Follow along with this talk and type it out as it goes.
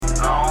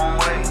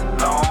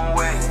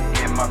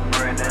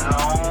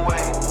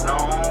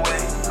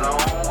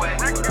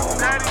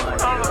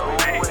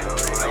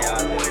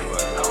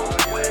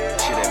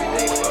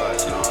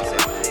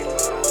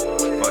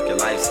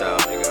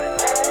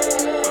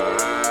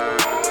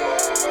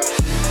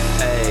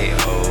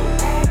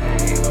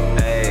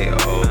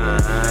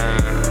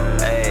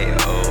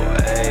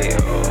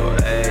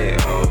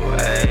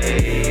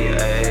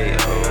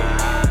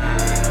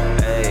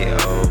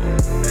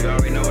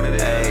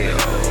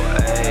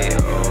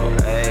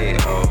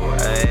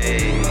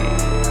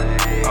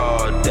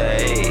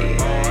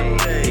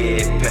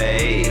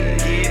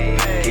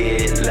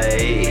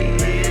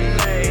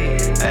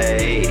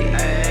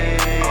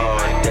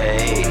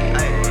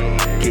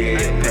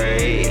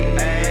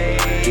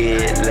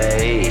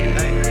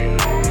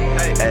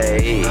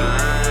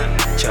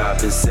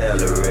Popping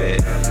celery,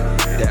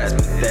 that's my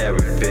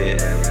therapy.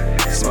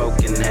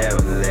 Smoking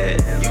heavily,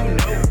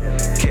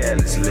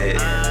 careless lit.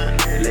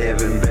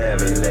 Living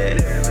Beverly,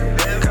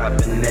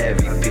 copping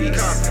every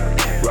piece,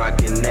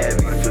 rocking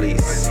every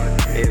fleece.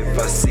 If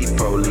I see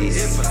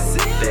police,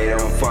 they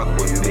don't fuck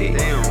with me.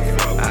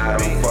 I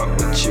don't fuck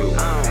with you.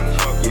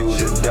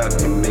 Use a duck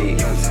to me.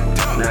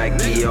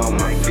 Nike on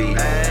my feet,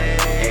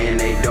 and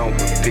they don't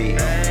repeat.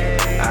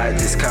 I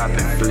just cop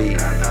and flee.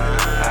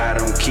 I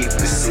don't keep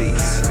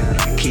receipts.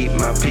 Keep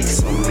my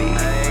peace on me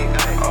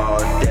all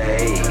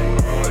day.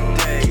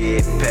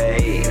 Get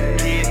paid,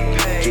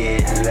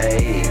 get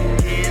laid.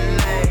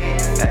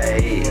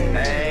 Hey,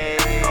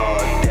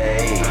 all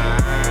day.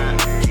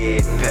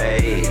 Get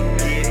paid,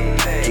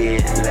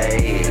 get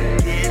laid.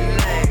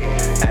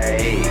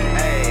 Hey,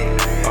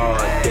 all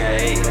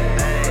day.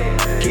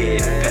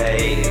 Get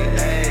paid,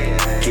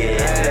 get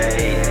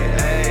laid.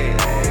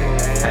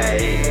 Hey,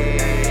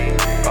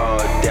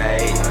 all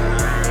day.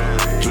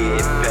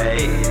 Get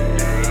paid,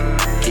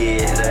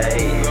 get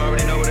laid. You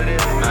already know what it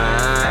is.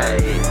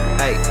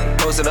 Hey,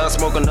 posted up,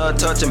 smoking up,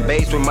 touching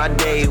base with my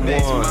day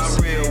ones.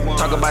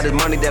 Talk about this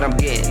money that I'm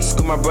getting.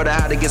 School my brother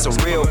how to get some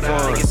real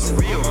funds.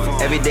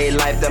 Everyday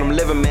life that I'm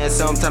living, man.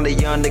 Sometimes the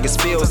young niggas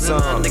spill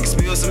some.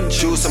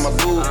 Juice on my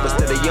boot, but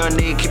still a young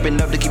nigga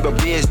keeping up to keep a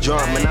bitch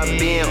drunk. Man, I've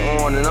been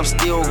on and I'm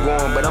still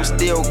going, but I'm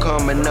still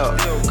coming up.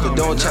 So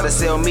don't try to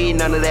sell me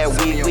none of that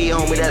weed,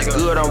 homie. That's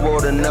good, I'm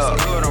rolling up.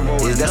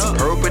 Is that some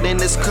purple in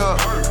this cup?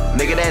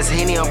 Nigga, that's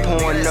Henny, I'm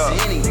pouring up.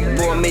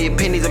 For $1 million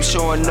pennies, I'm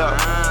showing up.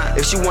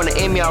 If she wanna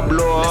end me, I'll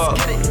blow her up.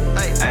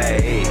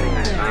 Hey,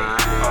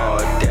 all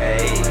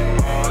day,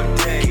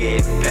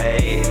 get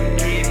paid.